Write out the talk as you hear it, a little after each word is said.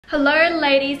Hello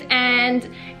ladies and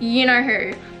you know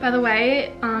who. By the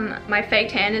way, my fake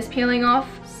tan is peeling off.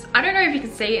 I don't know if you can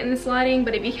see it in this lighting,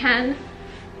 but if you can,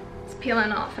 it's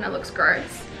peeling off and it looks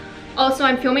gross. Also,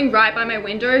 I'm filming right by my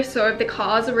window, so if the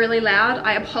cars are really loud,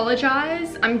 I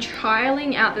apologize. I'm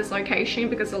trialing out this location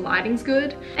because the lighting's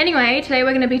good. Anyway, today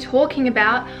we're going to be talking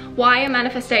about why a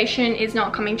manifestation is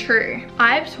not coming true.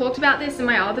 I've talked about this in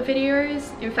my other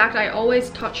videos. In fact, I always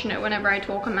touch on it whenever I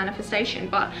talk on manifestation,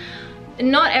 but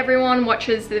not everyone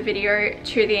watches the video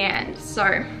to the end.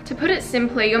 So to put it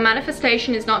simply, your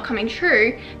manifestation is not coming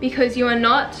true because you are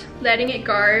not letting it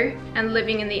go and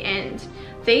living in the end.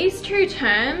 These two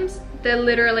terms, they're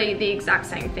literally the exact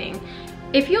same thing.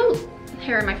 If you're,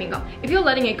 here on my finger, if you're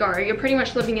letting it go, you're pretty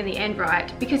much living in the end,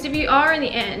 right? Because if you are in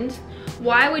the end,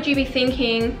 why would you be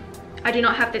thinking, I do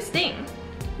not have this thing?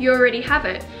 You already have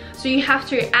it. So you have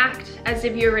to act as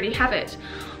if you already have it.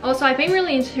 Also, I've been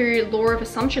really into law of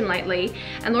assumption lately,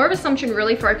 and law of assumption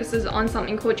really focuses on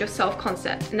something called your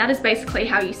self-concept, and that is basically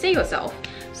how you see yourself.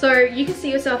 So you can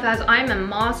see yourself as, I'm a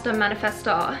master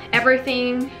manifestor.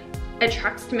 Everything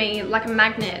attracts to me like a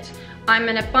magnet. I'm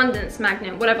an abundance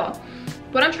magnet, whatever.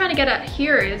 What I'm trying to get at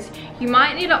here is you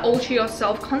might need to alter your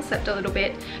self-concept a little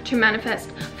bit to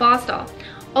manifest faster.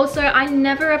 Also, I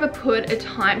never ever put a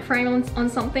time frame on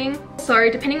something. So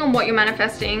depending on what you're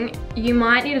manifesting, you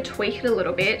might need to tweak it a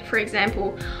little bit. For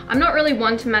example, I'm not really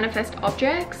one to manifest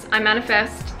objects. I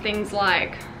manifest things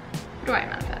like, what do I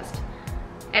manifest?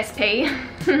 SP.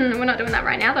 We're not doing that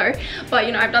right now though. But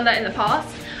you know, I've done that in the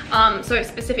past. So a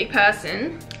specific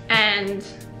person and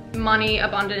money,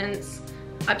 abundance.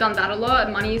 I've done that a lot.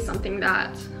 Money is something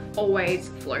that always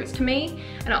flows to me,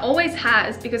 and it always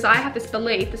has, because I have this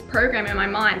belief, this program in my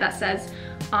mind that says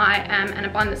I am an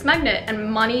abundance magnet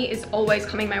and money is always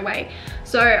coming my way.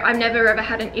 So I've never ever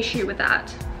had an issue with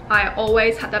that. I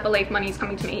always had that belief money is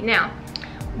coming to me. Now,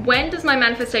 when does my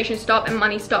manifestation stop and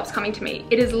money stops coming to me?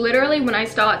 It is literally when I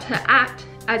start to act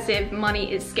as if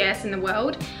money is scarce in the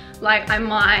world. Like, I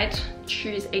might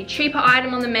choose a cheaper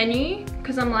item on the menu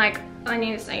because I'm like, I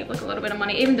need to save like a little bit of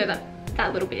money, even though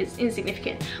that little bit is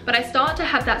insignificant. But I start to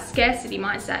have that scarcity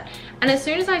mindset. And as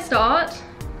soon as I start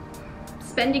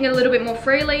spending a little bit more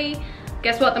freely,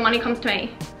 guess what? The money comes to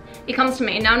me. It comes to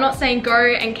me. Now, I'm not saying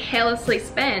go and carelessly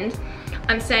spend.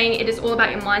 I'm saying it is all about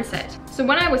your mindset. So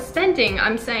when I was spending,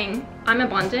 I'm saying I'm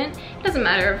abundant. It doesn't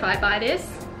matter if I buy this,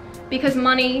 because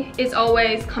money is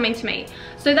always coming to me.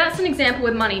 So that's an example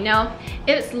with money. Now,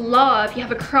 if it's love, you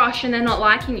have a crush and they're not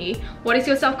liking you, what is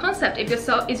your self-concept? If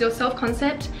is your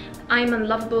self-concept, I'm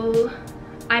unlovable,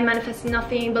 I manifest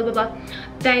nothing, blah, blah, blah,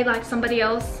 they like somebody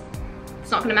else,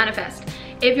 it's not gonna manifest.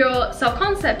 If your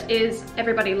self-concept is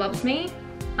everybody loves me,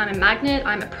 I'm a magnet,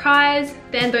 I'm a prize,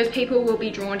 then those people will be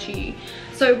drawn to you.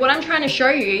 So what I'm trying to show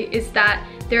you is that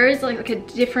there is like a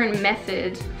different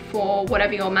method for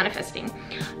whatever you're manifesting.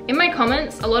 In my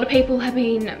comments, a lot of people have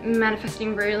been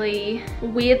manifesting really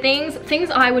weird things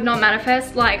I would not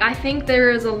manifest. Like, I think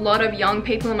there is a lot of young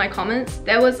people in my comments.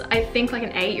 There was, I think, like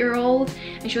an 8-year-old,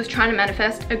 and she was trying to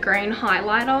manifest a green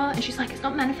highlighter, and she's like, it's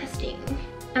not manifesting.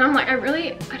 And I'm like, I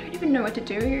don't even know what to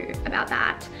do about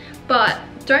that. But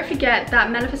don't forget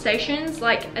that manifestations,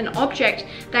 like an object,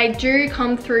 they do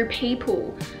come through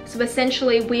people. So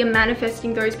essentially, we are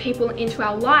manifesting those people into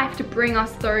our life to bring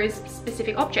us those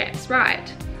specific objects,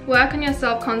 right? Work on your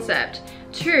self-concept.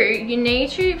 2, you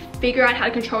need to figure out how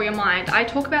to control your mind. I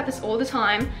talk about this all the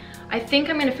time. I think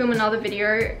I'm gonna film another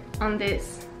video on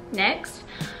this next,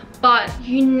 but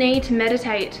you need to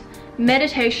meditate.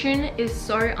 Meditation is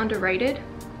so underrated.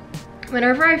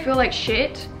 Whenever I feel like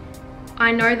shit,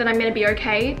 I know that I'm gonna be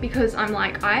okay because I'm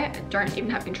like, I don't even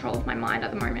have control of my mind at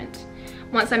the moment.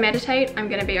 Once I meditate, I'm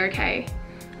gonna be okay.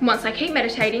 Once I keep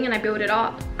meditating and I build it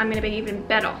up, I'm gonna be even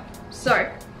better.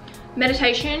 So,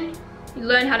 meditation, you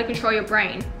learn how to control your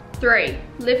brain. 3,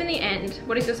 live in the end.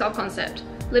 What is your self-concept?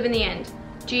 Live in the end.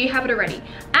 Do you have it already?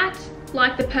 Act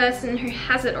like the person who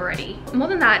has it already. More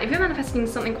than that, if you're manifesting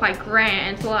something quite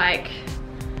grand, like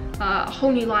a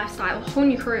whole new lifestyle, a whole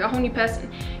new career, a whole new person,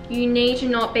 you need to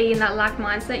not be in that lack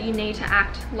mindset. You need to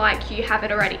act like you have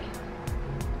it already.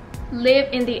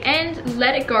 Live in the end,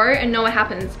 let it go, and know what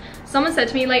happens. Someone said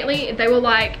to me lately, they were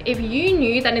like, if you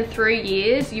knew that in 3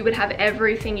 years you would have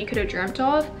everything you could have dreamt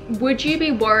of, would you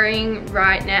be worrying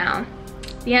right now?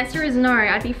 The answer is no,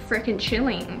 I'd be freaking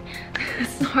chilling.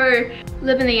 So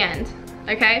live in the end,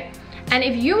 okay? And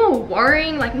if you are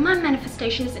worrying, like, my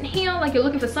manifestation isn't here, like you're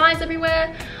looking for signs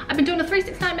everywhere, I've been doing the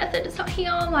 369 method, it's not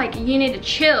here, like, you need to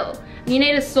chill. You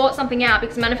need to sort something out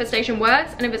because manifestation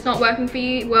works, and if it's not working for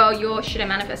you, well, you're shit at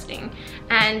manifesting.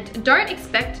 And don't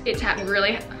expect it to happen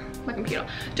really, my computer.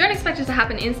 Don't expect it to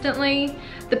happen instantly.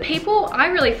 The people, I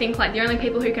really think like the only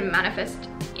people who can manifest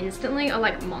instantly are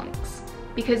like monks,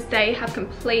 because they have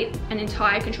complete and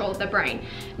entire control of their brain.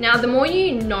 Now, the more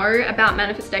you know about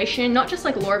manifestation, not just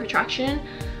like law of attraction,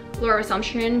 law of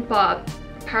assumption, but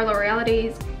parallel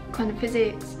realities, quantum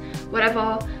physics,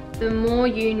 whatever, the more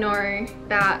you know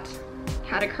about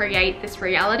how to create this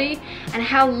reality and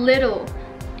how little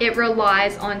it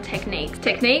relies on techniques.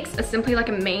 Techniques are simply like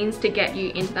a means to get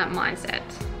you into that mindset,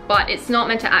 but it's not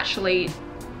meant to actually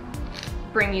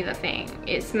bring you the thing.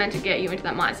 It's meant to get you into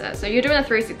that mindset. So you're doing a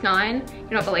 369,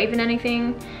 you're not believing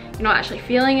anything, you're not actually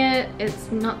feeling it, it's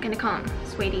not gonna come,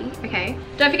 sweetie, okay?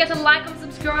 Don't forget to like and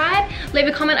subscribe, leave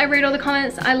a comment. I read all the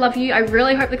comments. I love you. I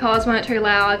really hope the cars weren't too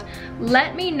loud.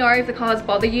 Let me know if the cars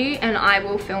bother you and I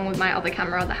will film with my other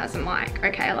camera that has a mic.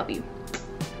 Okay, I love you.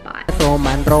 Bye.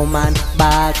 Roman,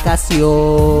 vacación.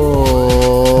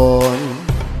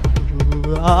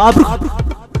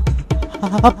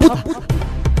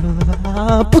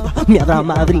 Puta, mi hada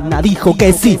madrina dijo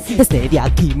que sí. Este de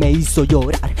aquí me hizo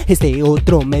llorar, este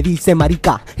otro me dice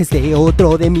marica, este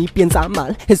otro de mí piensa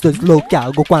mal. Esto es lo que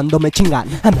hago cuando me chingan.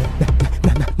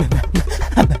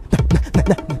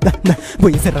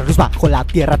 Voy a encerrarlos bajo la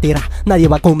tierra, nadie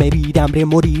va a comer y de hambre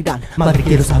morirán. Madre,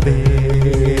 quiero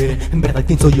saber, en verdad,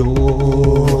 quién soy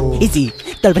yo. Y sí,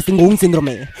 tal vez tengo un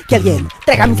síndrome. Que alguien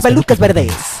traiga mis pelucas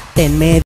verdes. Tenme